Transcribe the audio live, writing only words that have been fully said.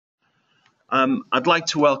I'd like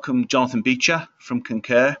to welcome Jonathan Beecher from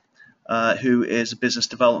Concur, who is a business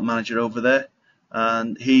development manager over there,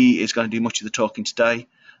 and he is going to do much of the talking today.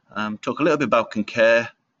 Talk a little bit about Concur,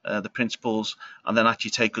 the principles, and then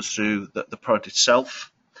actually take us through the product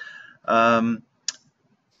itself.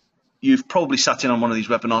 You've probably sat in on one of these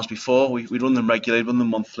webinars before. We run them regularly, run them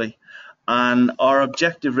monthly, and our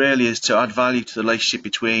objective really is to add value to the relationship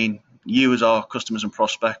between you as our customers and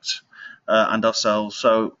prospects and ourselves.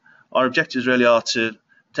 So our objectives really are to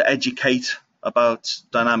educate about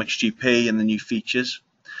Dynamics GP and the new features,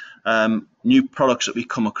 new products that we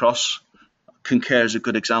come across. Concur is a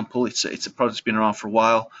good example. It's a product that's been around for a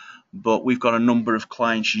while, but we've got a number of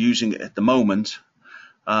clients using it at the moment,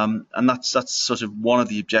 and that's sort of one of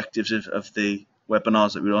the objectives of the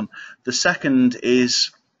webinars that we run. The second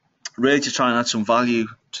is really to try and add some value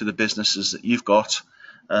to the businesses that you've got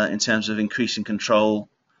in terms of increasing control,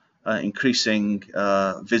 increasing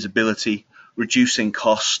visibility, reducing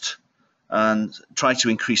cost, and try to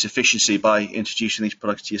increase efficiency by introducing these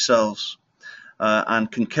products to yourselves. And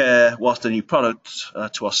Concur, whilst a new product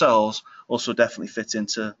to ourselves, also definitely fits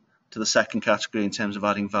into the second category in terms of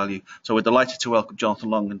adding value. So we're delighted to welcome Jonathan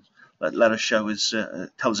Long and let us show us,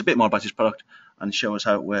 tell us a bit more about his product and show us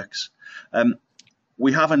how it works.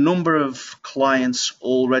 We have a number of clients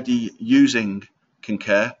already using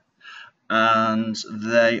Concur, and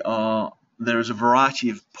there is a variety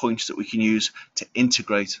of points that we can use to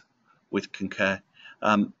integrate with Concur.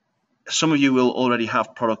 Some of you will already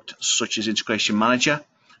have product such as Integration Manager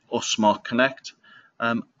or Smart Connect,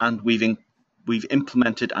 and we've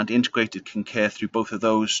implemented and integrated Concur through both of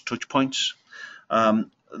those touch points.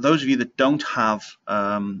 Those of you that don't have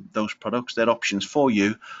those products, they're options for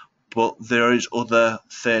you, but there is other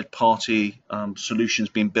third-party solutions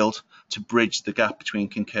being built to bridge the gap between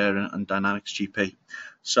Concur and Dynamics GP.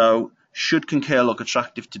 So should Concur look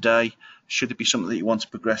attractive today, should it be something that you want to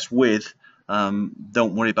progress with,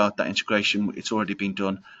 don't worry about that integration. It's already been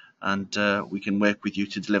done, and we can work with you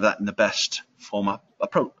to deliver that in the best format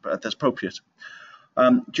that's appropriate.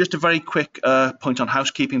 Just a very quick point on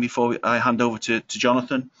housekeeping before I hand over to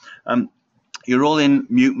Jonathan. You're all in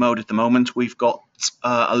mute mode at the moment. We've got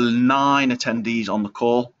 9 attendees on the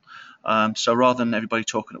call, so rather than everybody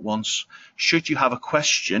talking at once, should you have a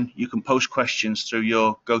question, you can post questions through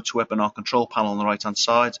your GoToWebinar control panel on the right hand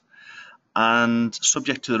side, and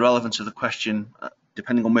subject to the relevance of the question,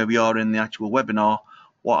 depending on where we are in the actual webinar,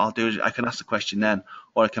 what I'll do is I can ask the question then,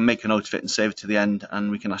 or I can make a note of it and save it to the end,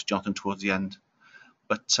 and we can ask Jonathan towards the end.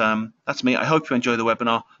 But that's me. I hope you enjoy the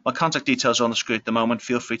webinar. My contact details are on the screen at the moment.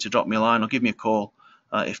 Feel free to drop me a line or give me a call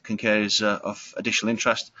if Concur is of additional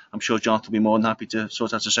interest. I'm sure Jonathan will be more than happy to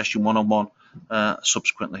sort out a session one-on-one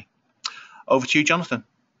subsequently. Over to you, Jonathan.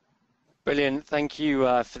 Brilliant. Thank you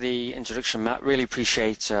for the introduction, Matt. Really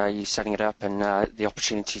appreciate you setting it up and the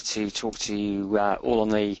opportunity to talk to you all on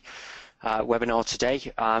the webinar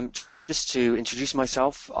today. Just to introduce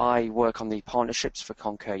myself, I work on the partnerships for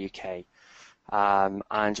Concur UK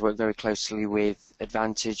and work very closely with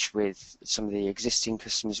Advantage, with some of the existing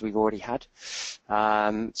customers we've already had.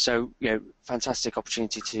 So, fantastic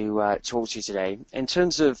opportunity to talk to you today. In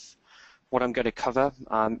terms of what I'm going to cover,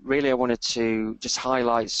 really I wanted to just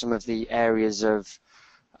highlight some of the areas of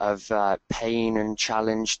pain and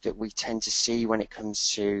challenge that we tend to see when it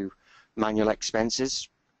comes to manual expenses.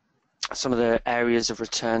 Some of the areas of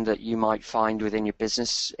return that you might find within your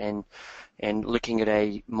business in looking at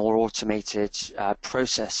a more automated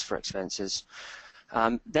process for expenses.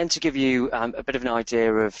 Then to give you a bit of an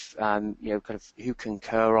idea of kind of who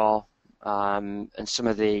Concur are and some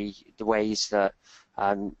of the ways that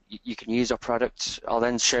you can use our product. I'll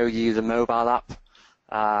then show you the mobile app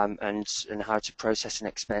and how to process an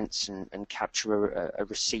expense and capture a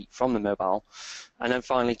receipt from the mobile, and then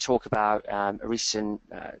finally talk about a recent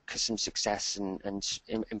customer success and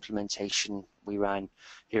implementation we ran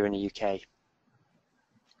here in the UK.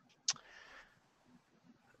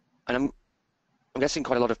 And I'm guessing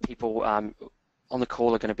quite a lot of people on the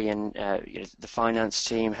call are going to be in the finance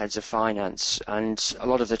team, heads of finance, and a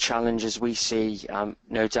lot of the challenges we see,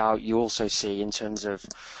 no doubt you also see in terms of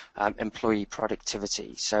employee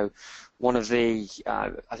productivity. So one of the,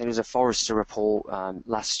 I think it was a Forrester report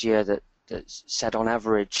last year that said on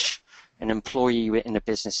average an employee in a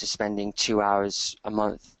business is spending 2 hours a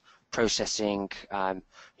month processing,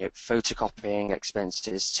 photocopying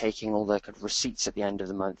expenses, taking all the kind of receipts at the end of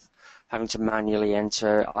the month, having to manually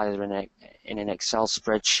enter either in an Excel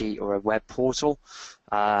spreadsheet or a web portal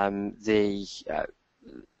the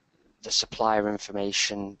the supplier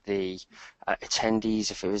information, the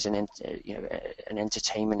attendees, if it was an an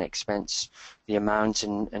entertainment expense, the amount,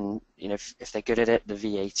 and if they're good at it, the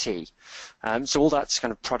VAT. So all that's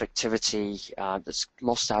kind of productivity that's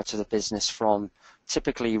lost out of the business from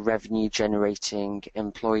typically revenue generating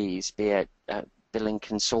employees, be it billing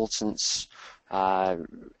consultants,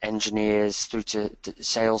 engineers, through to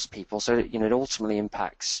salespeople. So it ultimately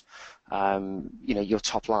impacts your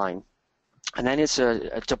top line. And then it's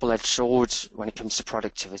a double-edged sword when it comes to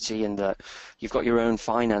productivity, in that you've got your own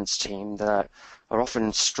finance team that are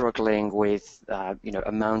often struggling with a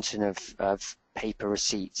mountain of paper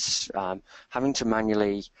receipts, having to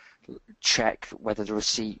manually check whether the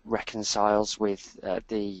receipt reconciles with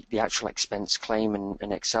the actual expense claim and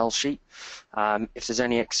an Excel sheet. If there's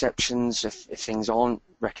any exceptions, if things aren't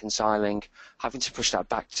reconciling, having to push that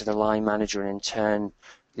back to the line manager and in turn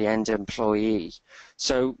the end employee.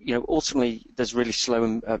 So ultimately there's really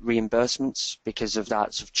slow reimbursements because of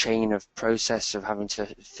that sort of chain of process of having to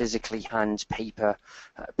physically hand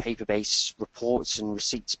paper-based reports and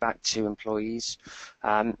receipts back to employees.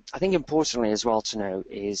 I think importantly as well to note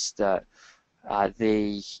is that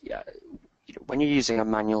when you're using a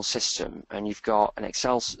manual system and you've got an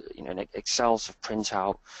Excel, an Excel sort of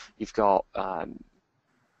printout, you've got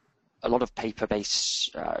a lot of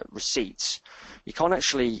paper-based receipts, you can't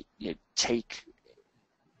actually take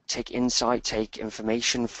insight, take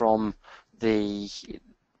information from the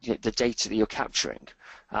data that you're capturing,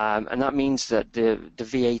 and that means that the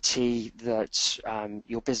VAT that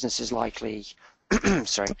your business is likely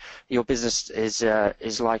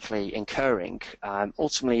is likely incurring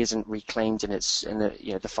ultimately isn't reclaimed in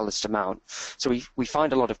the fullest amount. So we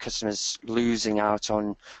find a lot of customers losing out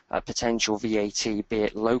on potential VAT, be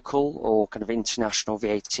it local or kind of international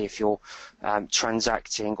VAT if you're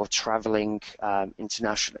transacting or traveling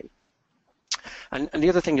internationally. And the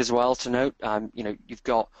other thing as well to note, you've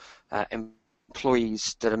got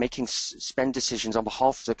employees that are making spend decisions on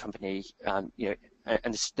behalf of the company,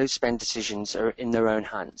 and those spend decisions are in their own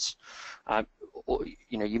hands.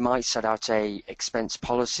 You might set out a expense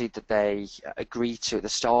policy that they agree to at the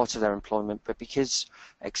start of their employment, but because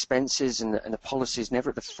expenses and the policy is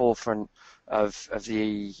never at the forefront of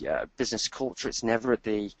the business culture, it's never at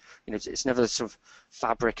the it's never the sort of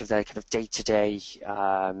fabric of their kind of day-to-day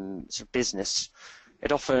sort of business.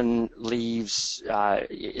 It often leaves,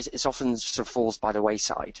 it often sort of falls by the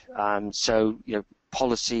wayside. So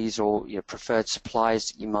policies or preferred suppliers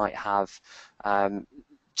that you might have,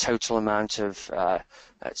 total amount of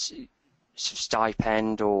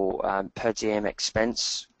stipend or per diem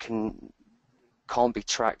expense can't be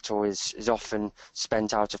tracked or is often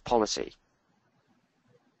spent out of policy.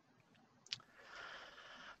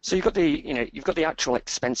 So you've got the actual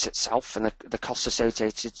expense itself and the costs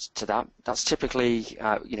associated to that. That's typically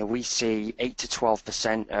we see 8 to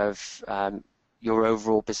 12% of your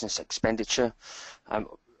overall business expenditure.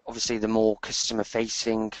 Obviously, the more customer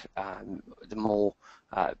facing, the more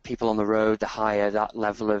people on the road, the higher that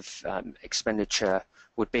level of expenditure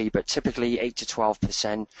would be. But typically, 8 to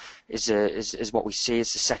 12% is what we see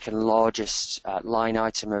as the second largest line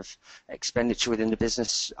item of expenditure within the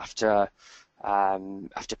business after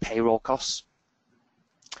payroll costs.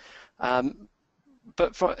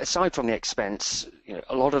 But aside from the expense,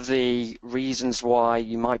 a lot of the reasons why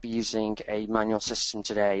you might be using a manual system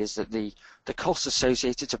today is that the costs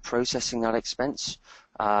associated to processing that expense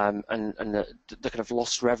and the kind of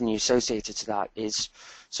lost revenue associated to that is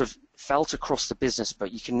sort of felt across the business,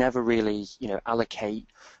 but you can never really allocate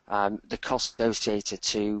the cost associated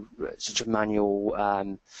to such a manual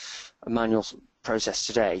process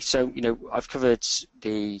today. So I've covered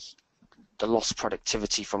the lost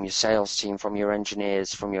productivity from your sales team, from your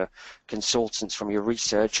engineers, from your consultants, from your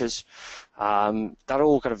researchers. That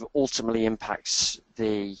all kind of ultimately impacts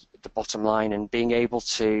the bottom line, and being able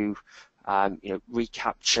to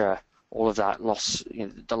recapture all of that loss,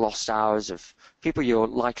 the lost hours of people you're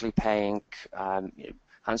likely paying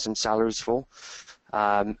handsome salaries for,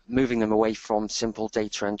 moving them away from simple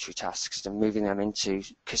data entry tasks and moving them into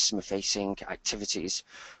customer-facing activities,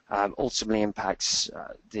 ultimately impacts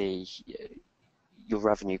your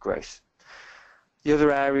revenue growth. The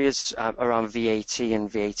other areas around VAT and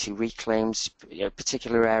VAT reclaims,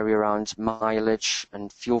 particular area around mileage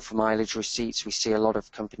and fuel for mileage receipts. We see a lot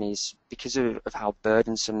of companies, because of how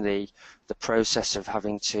burdensome the process of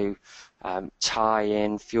having to tie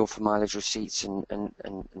in fuel for mileage receipts and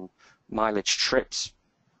mileage trips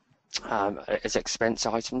as expense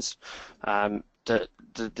items, the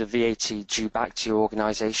VAT due back to your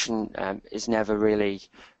organisation is never really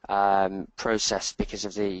processed because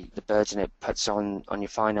of the burden it puts on your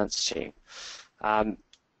finance team.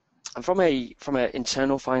 And from an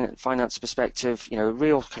internal finance perspective, you know, a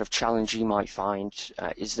real kind of challenge you might find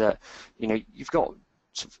is that, you know, you've got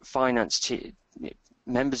sort of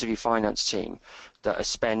members of your finance team that are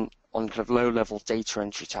spent on kind of low-level data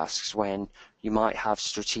entry tasks when you might have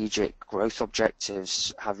strategic growth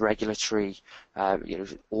objectives, have regulatory, you know,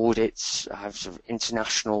 audits, have sort of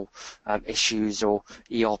international issues or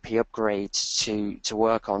ERP upgrades to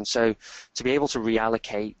work on. So to be able to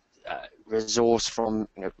reallocate resource from,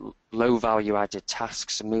 you know, low value added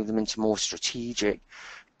tasks and move them into more strategic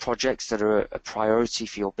projects that are a priority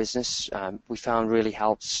for your business, we found really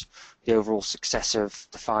helps the overall success of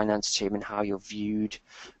the finance team and how you're viewed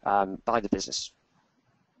by the business.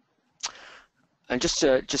 And just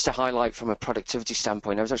to highlight from a productivity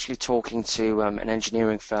standpoint, I was actually talking to an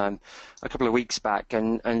engineering firm a couple of weeks back,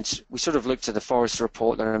 and we sort of looked at the Forrester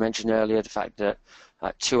report that I mentioned earlier, the fact that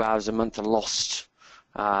 2 hours a month are lost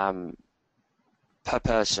per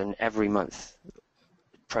person every month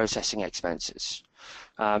processing expenses.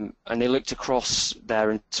 And they looked across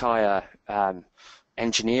their entire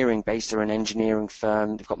engineering base. They're an engineering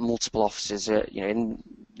firm. They've got multiple offices, you know,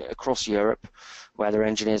 across Europe, where their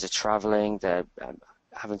engineers are traveling. They're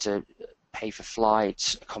having to pay for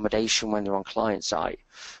flights, accommodation when they're on client site.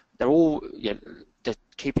 They're all, you know, they're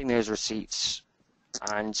keeping those receipts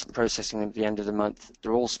and processing them at the end of the month.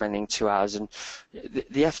 They're all spending 2 hours, and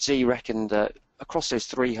the FD reckoned that across those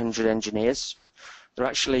 300 engineers, they're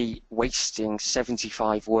actually wasting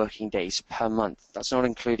 75 working days per month. That's not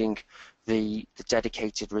including the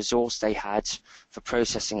dedicated resource they had for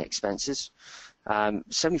processing expenses.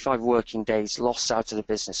 75 working days lost out of the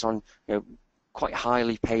business on, you know, quite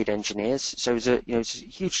highly paid engineers. So it's a, you know, it's a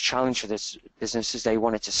huge challenge for this business as they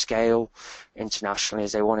wanted to scale internationally,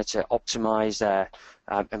 as they wanted to optimize their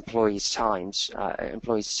employees' time,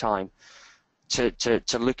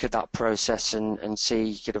 to look at that process and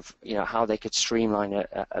see kind of, you know, how they could streamline it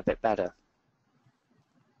a bit better.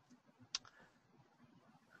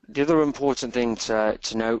 The other important thing to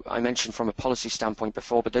note, I mentioned from a policy standpoint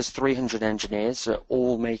before, but there's 300 engineers that are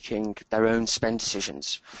all making their own spend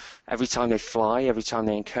decisions. Every time they fly, every time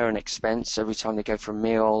they incur an expense, every time they go for a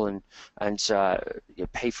meal and you know,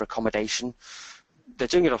 pay for accommodation, they're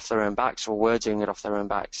doing it off their own backs, or we're doing it off their own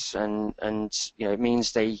backs. And you know, it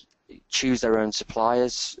means they choose their own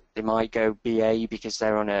suppliers. They might go BA because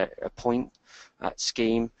they're on a point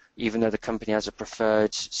scheme, even though the company has a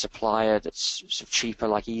preferred supplier that's sort of cheaper,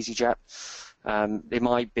 like EasyJet. They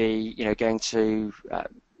might be, you know, going to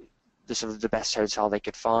the sort of the best hotel they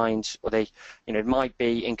could find, or they, you know, it might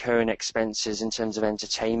be incurring expenses in terms of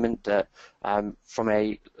entertainment that, from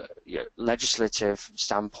a you know, legislative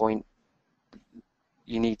standpoint,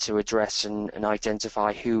 you need to address and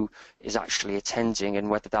identify who is actually attending and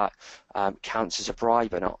whether that counts as a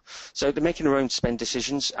bribe or not. So they're making their own spend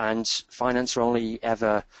decisions, and finance are only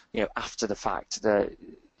ever, you know, after the fact. They're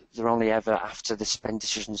only ever after the spend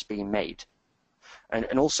decision's being made.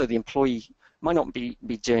 And also the employee might not be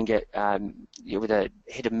doing it you know, with a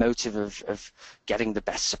hidden motive of getting the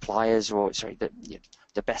best suppliers, or sorry,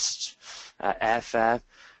 the best airfare.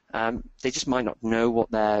 They just might not know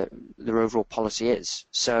what their overall policy is.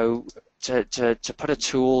 So to put a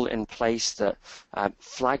tool in place that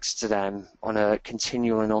flags to them on a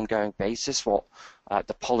continual and ongoing basis what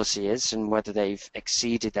the policy is and whether they've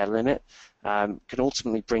exceeded their limit can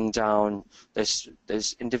ultimately bring down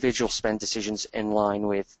those individual spend decisions in line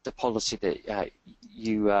with the policy that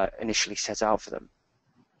you initially set out for them.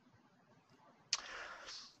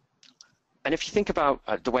 And if you think about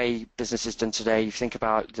the way business is done today, you think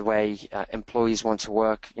about the way employees want to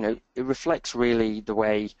work, you know, it reflects really the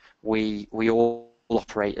way we all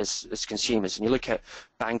operate as consumers. And you look at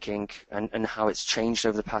banking and how it's changed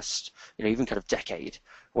over the past, you know, even kind of decade,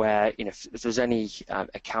 where, you know, if there's any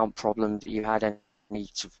account problem that you had, any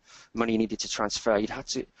sort of money you needed to transfer, you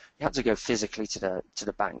had to go physically to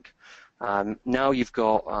the bank. Now you've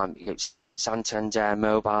got you know, Santander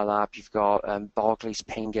mobile app, you've got Barclays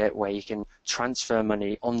Ping It, where you can transfer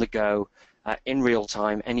money on the go in real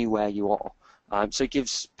time anywhere you are. So it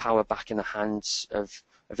gives power back in the hands of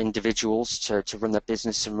individuals to run their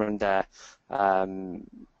business and run their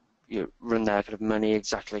you know, run their kind of money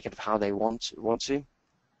exactly kind of how they want to.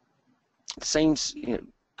 The same's, you know,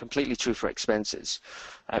 completely true for expenses.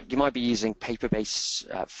 You might be using paper-based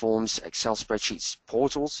forms, Excel spreadsheets,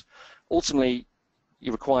 portals. Ultimately,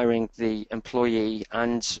 you're requiring the employee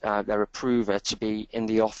and their approver to be in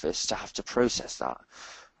the office to have to process that.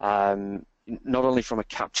 Not only from a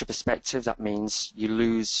capture perspective, that means you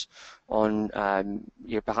lose on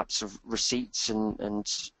you know, perhaps receipts and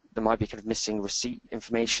there might be kind of missing receipt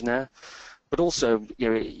information there, but also,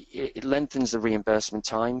 it lengthens the reimbursement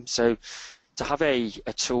time. So to have a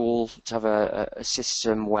tool, to have a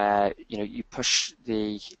system where you push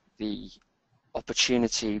the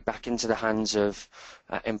opportunity back into the hands of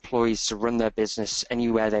employees to run their business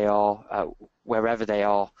anywhere they are, wherever they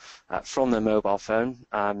are, from their mobile phone,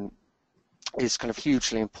 is kind of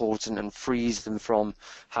hugely important, and frees them from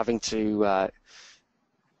having to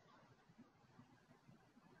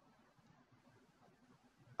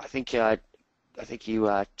I think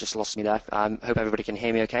you just lost me there. Hope everybody can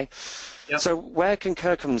hear me okay. Yep. So where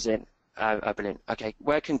Concur comes in, brilliant. Okay,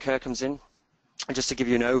 where Concur comes in, and just to give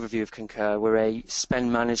you an overview of Concur, we're a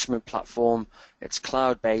spend management platform. It's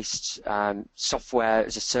cloud-based, software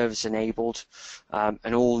as a service enabled,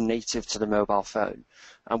 and all native to the mobile phone.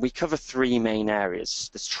 And we cover three main areas.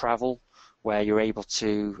 There's travel, where you're able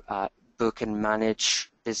to book and manage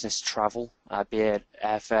business travel, be it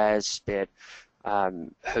airfares, be it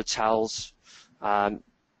hotels.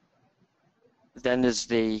 Then there's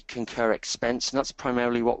the Concur expense, and that's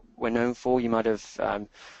primarily what we're known for. You might have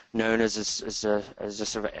known as a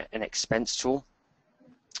sort of an expense tool.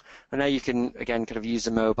 And now you can, again, kind of use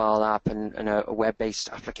a mobile app and a web-based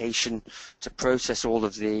application to process all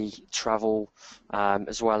of the travel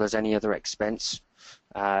as well as any other expense.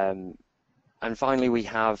 And finally, we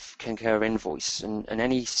have Concur Invoice, and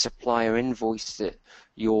any supplier invoice that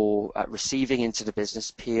you're receiving into the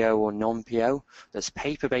business, PO or non-PO, that's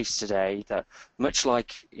paper-based today, that much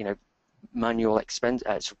like manual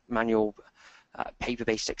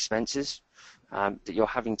paper-based expenses, that you're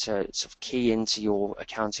having to sort of key into your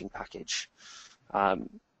accounting package.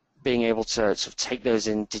 Being able to sort of take those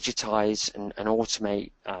in, digitize and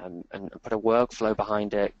automate, and put a workflow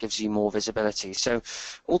behind it gives you more visibility. So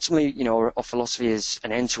ultimately, our philosophy is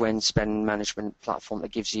an end-to-end spend management platform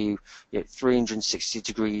that gives you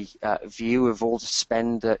 360-degree view of all the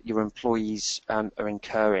spend that your employees are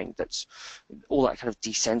incurring. That's all that kind of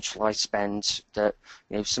decentralized spend that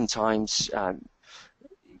sometimes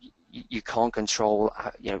you can't control,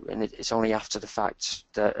 and it's only after the fact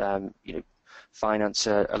that finance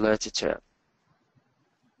are alerted to it.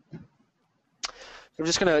 I'm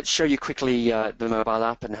just going to show you quickly the mobile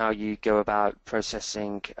app and how you go about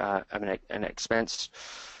processing an expense.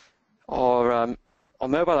 Our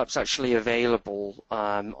mobile app's actually available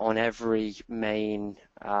on every main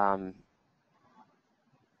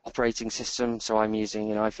operating system. So I'm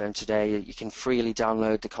using an iPhone today. You can freely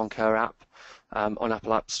download the Concur app on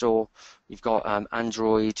Apple App Store. You've got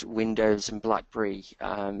Android, Windows, and BlackBerry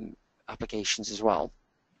applications as well.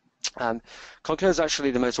 Concur is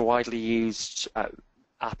actually the most widely used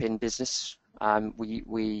app in business.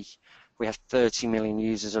 We have 30 million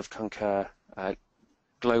users of Concur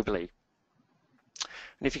globally.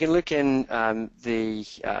 And if you can look in the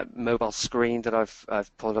mobile screen that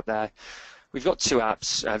I've pulled up there, we've got two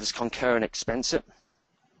apps. There's Concur and Expense It.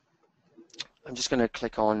 I'm just going to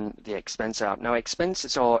click on the Expense app. Now, Expense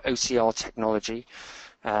is our OCR technology.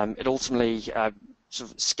 It ultimately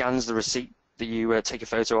sort of scans the receipt that you take a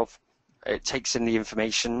photo of. It takes in the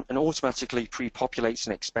information and automatically pre-populates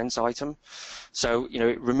an expense item. So,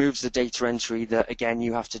 it removes the data entry that, again,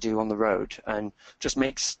 you have to do on the road, and just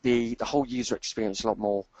makes the whole user experience a lot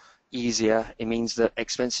more easier. It means that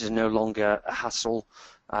expenses are no longer a hassle.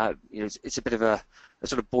 It's a bit of a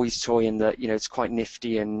sort of boy's toy in that, it's quite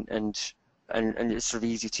nifty and it's sort of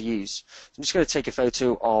easy to use. So I'm just going to take a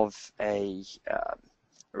photo of a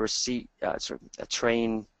receipt, sort of a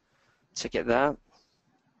train ticket there.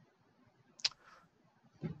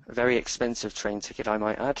 A very expensive train ticket, I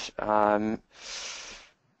might add.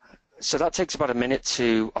 So that takes about a minute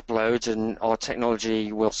to upload, and our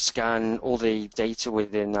technology will scan all the data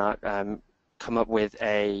within that, come up with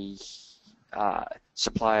a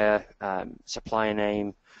supplier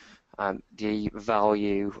name, the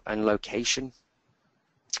value and location.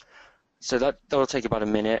 So that'll take about a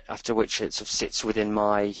minute, after which it sort of sits within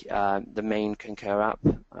my the main Concur app,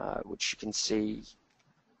 which you can see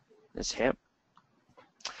is here.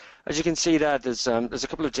 As you can see there, there's a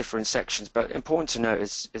couple of different sections, but important to note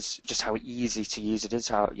is just how easy to use it is.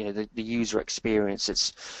 How the user experience.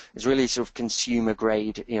 It's really sort of consumer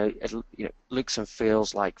grade. It looks and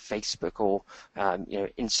feels like Facebook or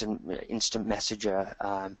instant messenger.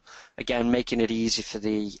 Again, making it easy for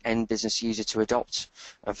the end business user to adopt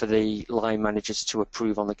and for the line managers to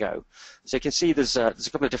approve on the go. So you can see there's a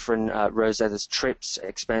couple of different rows there. There's trips,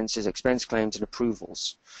 expenses, expense claims, and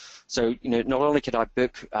approvals. So, not only can I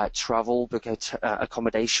book travel, book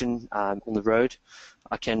accommodation on the road,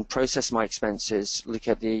 I can process my expenses, look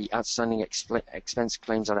at the outstanding expense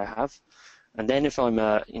claims that I have, And then if I'm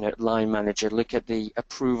a line manager, look at the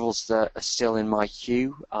approvals that are still in my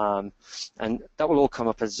queue, and that will all come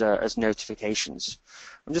up as notifications.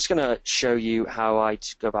 I'm just going to show you how I'd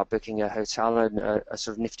go about booking a hotel, and a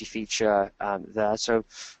sort of nifty feature there. So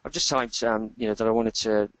I've just typed that I wanted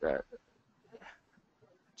to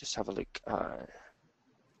just have a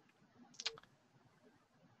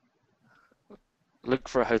look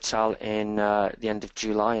for a hotel in the end of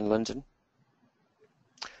July in London.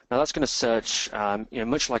 Now that's going to search,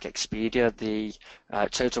 much like Expedia, the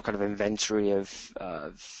total kind of inventory of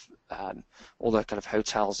all the kind of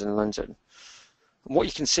hotels in London. And what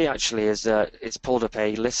you can see actually is that it's pulled up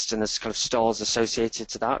a list, and there's kind of stars associated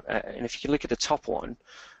to that. And if you can look at the top one,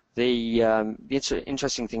 the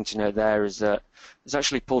interesting thing to note there is that it's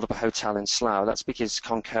actually pulled up a hotel in Slough. That's because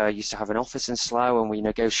Concur used to have an office in Slough, and we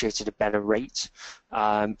negotiated a better rate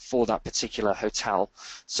for that particular hotel.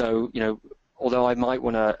 So, although I might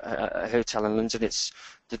want a hotel in London, it's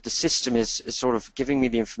the system is sort of giving me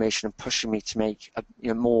the information and pushing me to make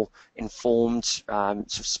a more informed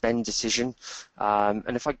sort of spend decision.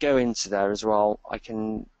 And if I go into there as well, I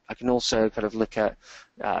can also kind of look at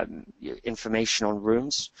information on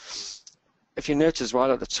rooms. If you notice as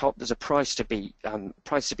well at the top, there's a price to beat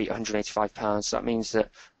 £185. That means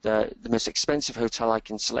that the most expensive hotel I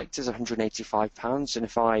can select is £185, and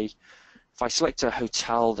if I select a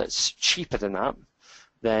hotel that's cheaper than that,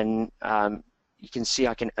 then you can see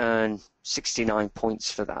I can earn 69 points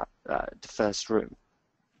for that, the first room.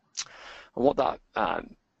 And what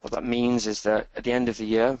that means is that at the end of the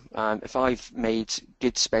year, if I've made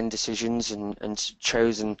good spend decisions and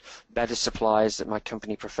chosen better suppliers that my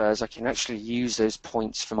company prefers, I can actually use those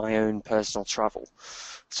points for my own personal travel.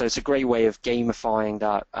 So it's a great way of gamifying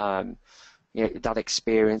that that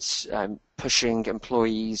experience, pushing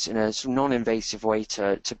employees in a sort of non-invasive way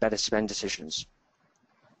to better spend decisions.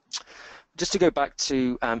 Just to go back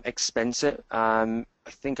to expense it, I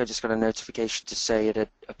think I just got a notification to say it had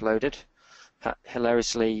uploaded.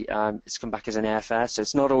 Hilariously, it's come back as an airfare, so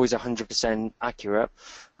it's not always 100% accurate,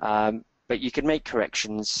 but you can make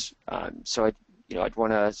corrections. So I'd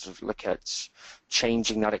want to sort of look at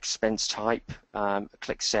changing that expense type,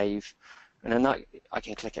 click Save, and then I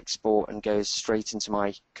can click Export and goes straight into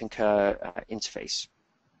my Concur interface.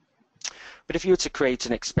 But if you were to create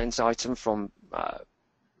an expense item from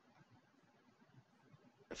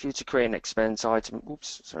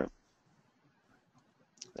oops, sorry,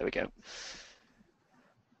 there we go.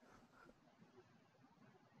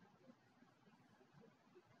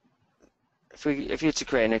 If you were to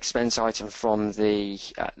create an expense item from the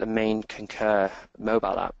main Concur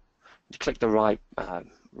mobile app, you click the right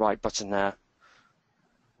button there,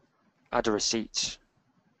 add a receipt.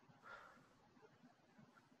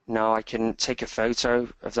 Now I can take a photo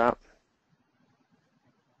of that.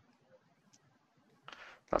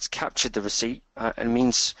 That's captured the receipt, and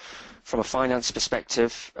means from a finance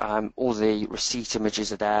perspective, all the receipt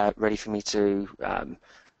images are there ready for me to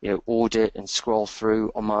audit and scroll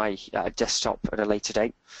through on my desktop at a later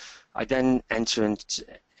date. I then enter in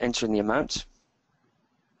the amount.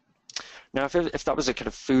 Now, if that was a kind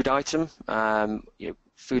of food item,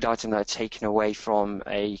 food item that I'd taken away from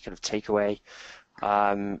a kind of takeaway,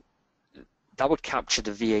 that would capture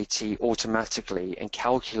the VAT automatically and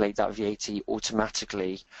calculate that VAT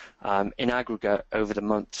automatically in aggregate over the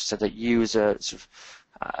month, so that you as a sort of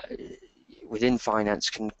within finance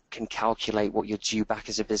can calculate what you're due back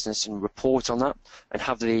as a business and report on that, and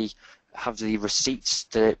have the receipts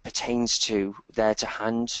that it pertains to there to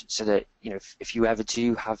hand, so that if you ever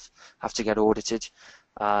do have to get audited,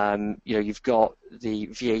 you've got the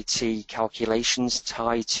VAT calculations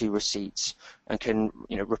tied to receipts and can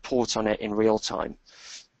report on it in real time.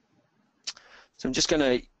 So I'm just going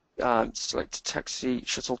to select taxi,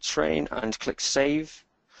 shuttle, train and click Save,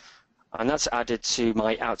 and that's added to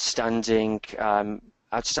my outstanding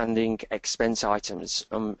expense items.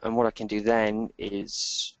 And what I can do then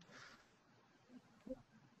is,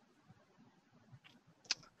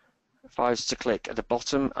 if I was to click at the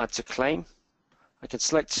bottom, Add to Claim, I can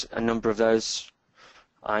select a number of those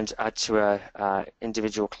and add to a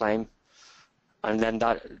individual claim, and then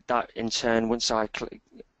that in turn, once I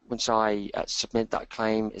submit that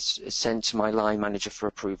claim, is sent to my line manager for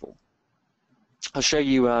approval. I'll show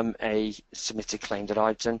you a submitted claim that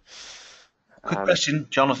I've done. Quick question,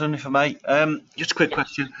 Jonathan, if I may. Just a quick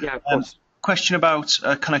question. Yeah, of course. Question about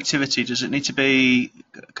connectivity. Does it need to be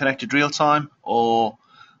connected real time, or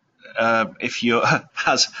if you're,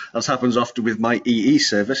 as happens often with my EE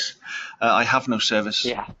service, I have no service.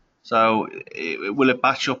 Yeah. So will it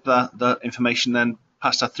batch up that information, then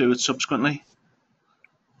pass that through it subsequently?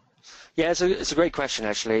 Yeah, it's a great question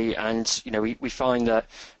actually, and we find that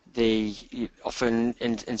the often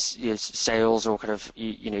in sales or kind of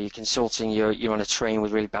you're consulting, you're on a train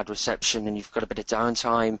with really bad reception and you've got a bit of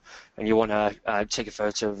downtime and you want to take a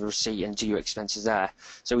photo of a receipt and do your expenses there.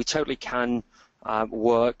 So we totally can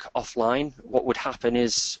work offline. What would happen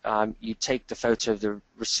is you take the photo of the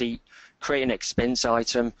receipt, create an expense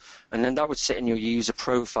item, and then that would sit in your user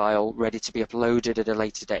profile ready to be uploaded at a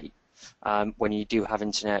later date. When you do have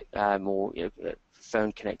internet or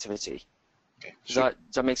phone connectivity. Okay, Does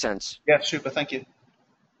that make sense? yeah, super. Thank you.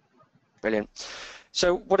 Brilliant.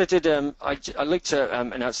 So what I did, I looked at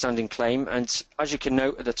an outstanding claim, and as you can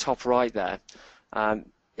note at the top right there,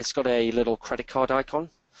 it's got a little credit card icon.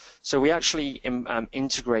 So we actually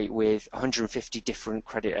integrate with 150 different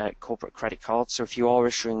corporate credit cards. So if you are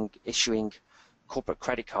issuing corporate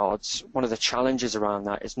credit cards, one of the challenges around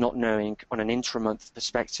that is not knowing on an intra-month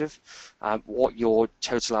perspective what your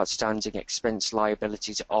total outstanding expense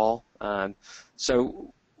liabilities are.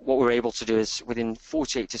 So what we're able to do is within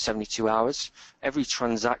 48 to 72 hours, every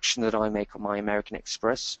transaction that I make on my American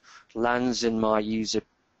Express lands in my user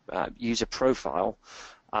profile.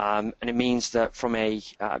 And it means that from a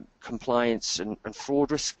compliance and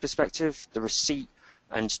fraud risk perspective, the receipt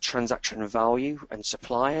and transaction value and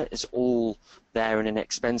supplier is all there in an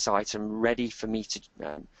expense item ready for me to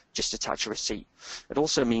just attach a receipt. It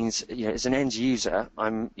also means, as an end user,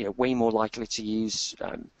 I'm way more likely to use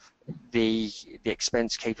the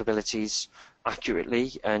expense capabilities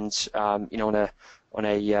accurately and on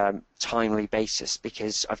a timely basis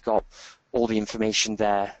because I've got all the information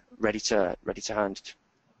there ready to hand.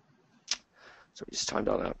 So we just timed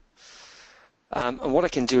that out. And what I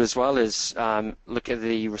can do as well is look at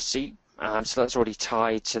the receipt. So that's already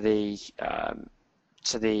tied to the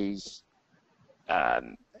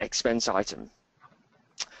expense item.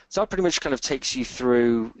 So that pretty much kind of takes you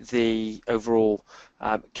through the overall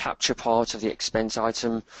capture part of the expense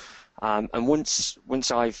item. And once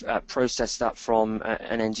I've processed that from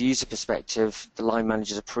an end user perspective, the line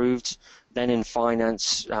manager's approved. Then in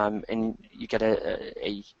finance, you get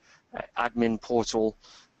a admin portal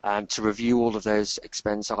to review all of those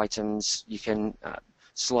expense items. You can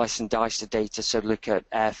slice and dice the data, so look at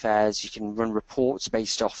airfares. You can run reports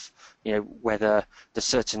based off, whether there's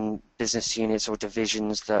certain business units or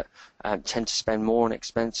divisions that tend to spend more on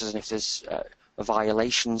expenses, and if there's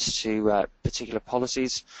violations to particular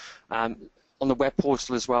policies. On the web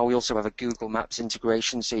portal as well, we also have a Google Maps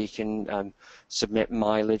integration, so you can submit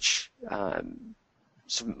mileage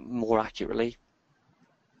more accurately.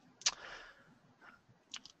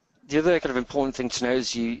 The other kind of important thing to know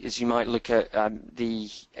as you might look at the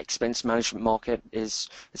expense management market is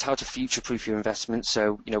how to future-proof your investment.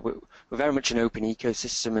 So we're very much an open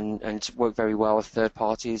ecosystem and work very well with third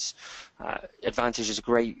parties. Advantage is a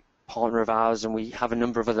great partner of ours, and we have a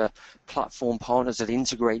number of other platform partners that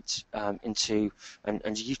integrate into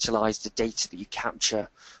and utilize the data that you capture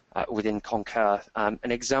within Concur. An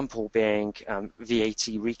example being VAT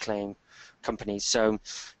reclaim companies. So,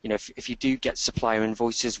 if you do get supplier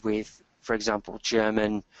invoices with, for example,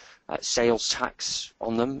 German sales tax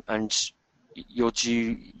on them, and you're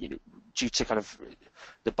due to kind of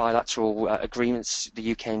the bilateral agreements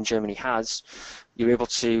the UK and Germany has, you're able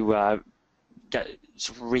to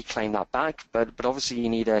reclaim that back. But obviously you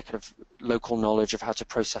need a kind of local knowledge of how to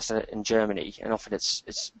process it in Germany, and often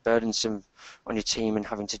it's burdensome on your team and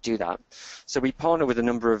having to do that. So we partner with a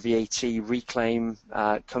number of VAT reclaim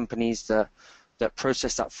companies that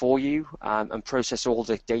process that for you and process all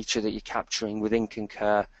the data that you're capturing within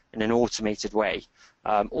Concur in an automated way,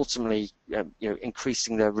 ultimately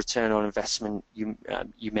increasing the return on investment you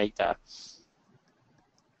make there.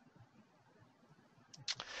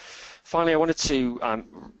 Finally, I wanted to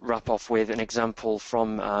wrap off with an example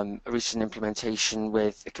from a recent implementation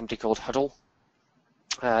with a company called Huddle.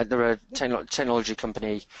 They're a technology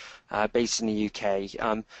company based in the UK.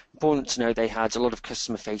 Important to know they had a lot of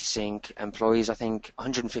customer-facing employees, I think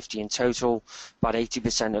 150 in total. About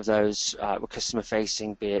 80% of those were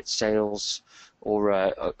customer-facing, be it sales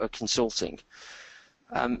or consulting.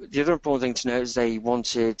 The other important thing to note is they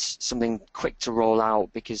wanted something quick to roll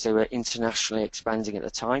out because they were internationally expanding at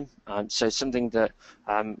the time. So something that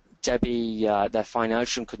Debbie, their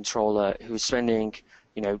financial controller, who was spending,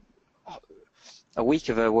 a week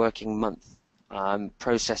of her working month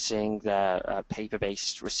processing their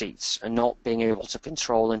paper-based receipts and not being able to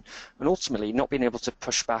control and ultimately not being able to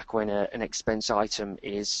push back when an expense item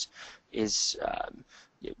is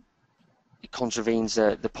it contravenes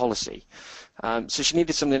the policy. So she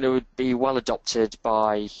needed something that would be well adopted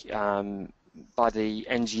by the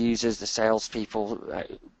end users, the salespeople,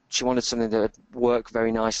 she wanted something that would work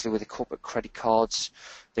very nicely with the corporate credit cards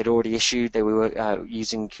they'd already issued. They were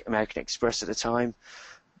using American Express at the time.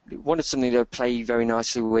 Wanted something that would play very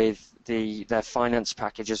nicely with their finance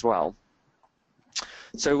package as well.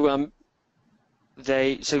 So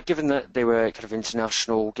given that they were kind of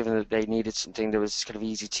international, given that they needed something that was kind of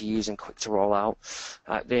easy to use and quick to roll out,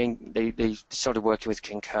 they started working with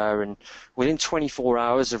Concur, and within 24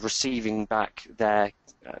 hours of receiving back their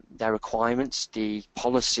requirements, the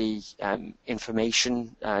policy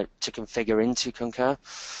information to configure into Concur,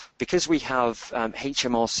 because we have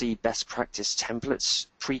HMRC best practice templates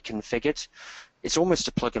pre-configured, it's almost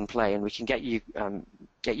a plug and play, and we can get you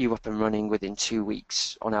up and running within 2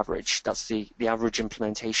 weeks on average. That's the average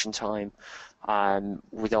implementation time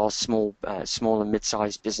with our small and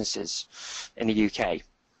mid-sized businesses in the UK.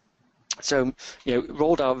 So,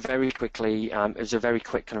 rolled out very quickly. It was a very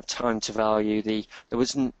quick kind of time to value. There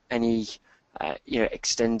wasn't any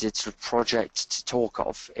extended sort of project to talk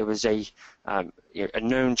of. It was a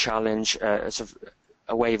known challenge, sort of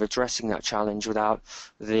a way of addressing that challenge without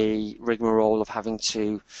the rigmarole of having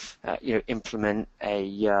to implement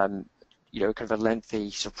a kind of a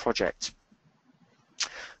lengthy sort of project.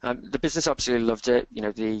 The business absolutely loved it.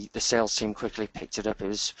 The sales team quickly picked it up. It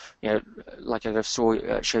was, like I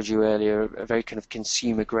showed you earlier, a very kind of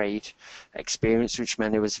consumer grade experience, which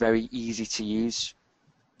meant it was very easy to use.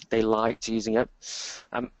 They liked using it.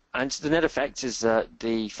 And the net effect is that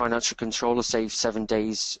the financial controller saved 7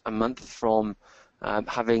 days a month from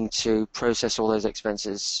having to process all those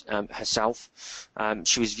expenses herself.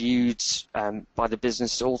 She was viewed by the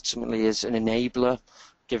business ultimately as an enabler,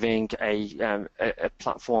 giving a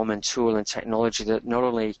platform and tool and technology that not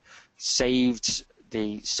only saved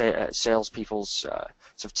the salespeople's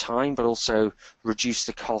sort of time, but also reduced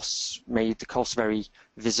the costs, made the costs very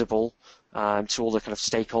visible to all the kind of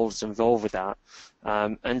stakeholders involved with that,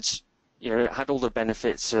 and it had all the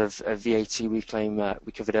benefits of VAT reclaim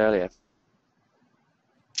we covered earlier.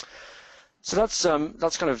 So that's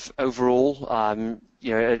kind of overall, a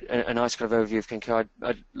nice kind of overview of Concur.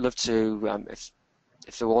 I'd love to,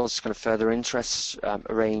 if there was kind of further interest,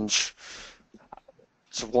 arrange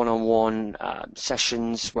sort of one-on-one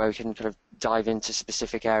sessions where we can kind of dive into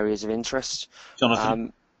specific areas of interest.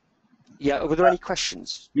 Jonathan? Yeah, were there any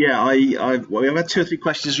questions? Yeah, we had 2 or 3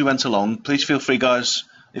 questions as we went along. Please feel free, guys,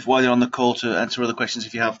 while you're on the call, to answer other questions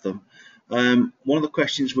if you have them. One of the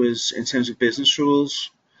questions was in terms of business rules.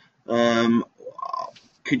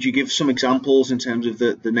 Could you give some examples in terms of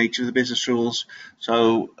the nature of the business rules?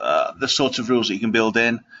 So the sorts of rules that you can build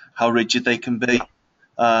in, how rigid they can be.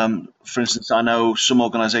 For instance, I know some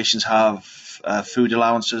organisations have food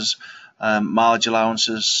allowances, mileage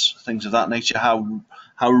allowances, things of that nature.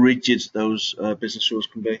 How rigid those business rules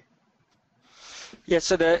can be? Yeah,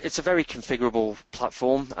 so it's a very configurable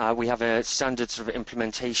platform. We have a standard sort of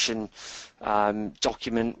implementation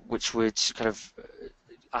document which would kind of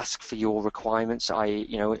ask for your requirements.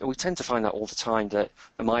 We tend to find that all the time, that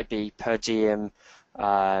there might be per diem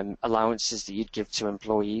allowances that you'd give to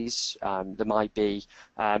employees. There might be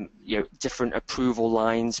different approval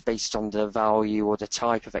lines based on the value or the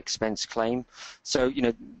type of expense claim. So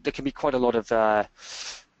there can be quite a lot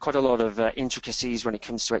of intricacies when it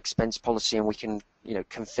comes to expense policy, and we can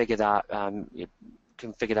configure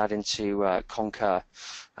that into Concur.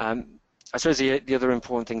 I suppose the other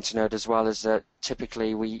important thing to note as well is that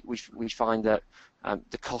typically we find that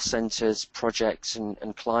the cost centers, projects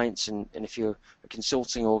and clients, and if you're a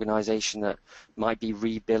consulting organization that might be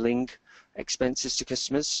rebilling expenses to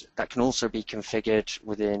customers, that can also be configured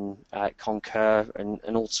within Concur and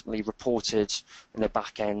ultimately reported in the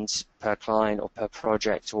back end per client or per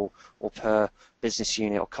project or per business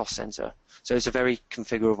unit or cost center. So it's a very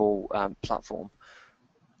configurable platform.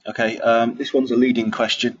 Okay, this one's a leading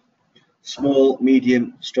question. Small,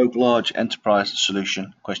 medium, stroke large enterprise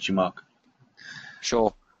solution, ?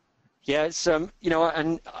 Sure. Yeah, it's and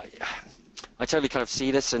I totally kind of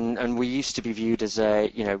see this, and we used to be viewed as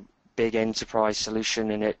a big enterprise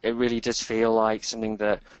solution, and it really does feel like something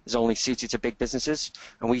that is only suited to big businesses,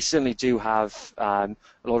 and we certainly do have a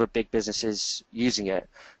lot of big businesses using it.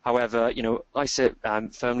 However, I sit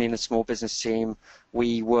firmly in the small business team.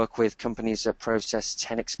 We work with companies that process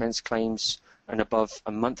 10 expense claims and above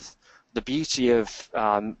a month. The beauty of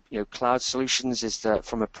cloud solutions is that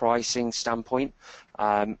from a pricing standpoint,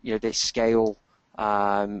 they scale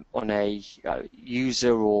on a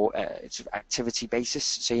user or sort of activity basis,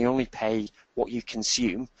 so you only pay what you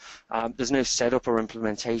consume. There's no setup or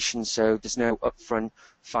implementation, so there's no upfront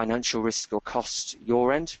financial risk or cost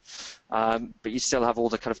your end, but you still have all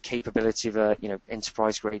the kind of capability of a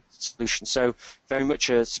enterprise grade solution. So very much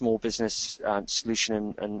a small business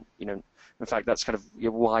solution, and in fact that's kind of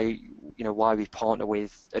why we partner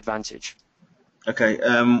with Advantage. Okay,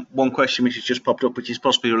 one question which has just popped up, which is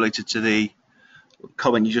possibly related to the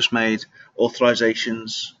comment you just made,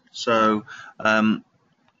 authorizations. So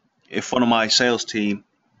if one of my sales team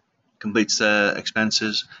completes their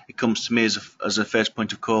expenses, it comes to me as a first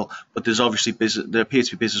point of call. But there appear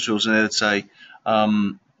to be business rules in there that say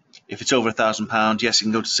if it's over £1,000, yes, you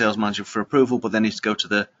can go to the sales manager for approval, but then needs to go to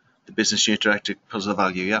the business unit director because of the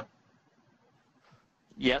value. Yeah.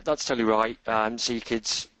 Yeah, that's totally right. So you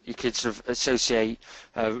could sort of associate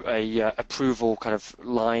a approval kind of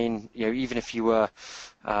line. Even if you were,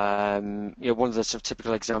 one of the sort of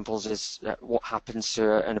typical examples is what happens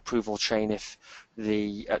to an approval chain if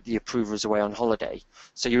the approver is away on holiday.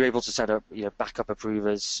 So you're able to set up backup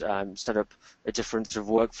approvers, set up a different sort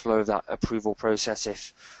of workflow of that approval process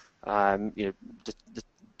if the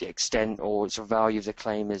extent or sort of value of the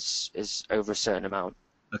claim is over a certain amount.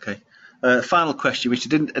 Okay. Final question, which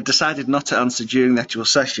I decided not to answer during the actual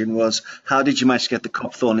session, was how did you manage to get the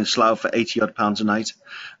Copthorne in Slough for £80 a night?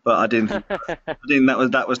 But I didn't think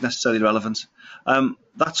that was necessarily relevant.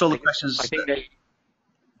 That's all the questions. I think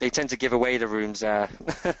they tend to give away the rooms there.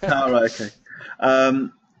 Oh, right, okay.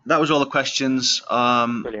 That was all the questions we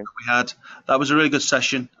had. That was a really good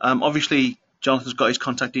session. Obviously, Jonathan's got his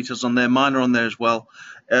contact details on there. Mine are on there as well.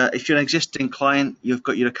 If you're an existing client, you've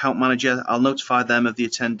got your account manager. I'll notify them of the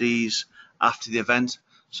attendees after the event,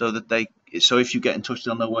 so if you get in touch,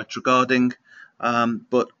 they'll know what it's regarding.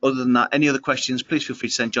 But other than that, any other questions, please feel free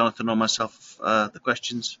to send Jonathan or myself the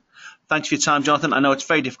questions. Thanks for your time, Jonathan. I know it's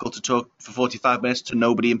very difficult to talk for 45 minutes to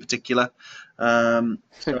nobody in particular.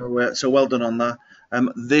 So well done on that.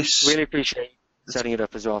 Really appreciate setting it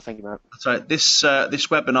up as well. Thank you, Matt. That's right. This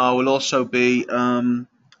webinar will also be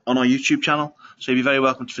on our YouTube channel, so you'll be very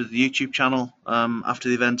welcome to visit the YouTube channel after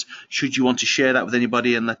the event, should you want to share that with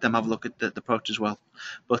anybody and let them have a look at the product as well.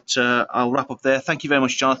 But I'll wrap up there. Thank you very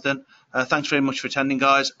much, Jonathan. Thanks very much for attending,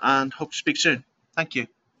 guys, and hope to speak soon. Thank you.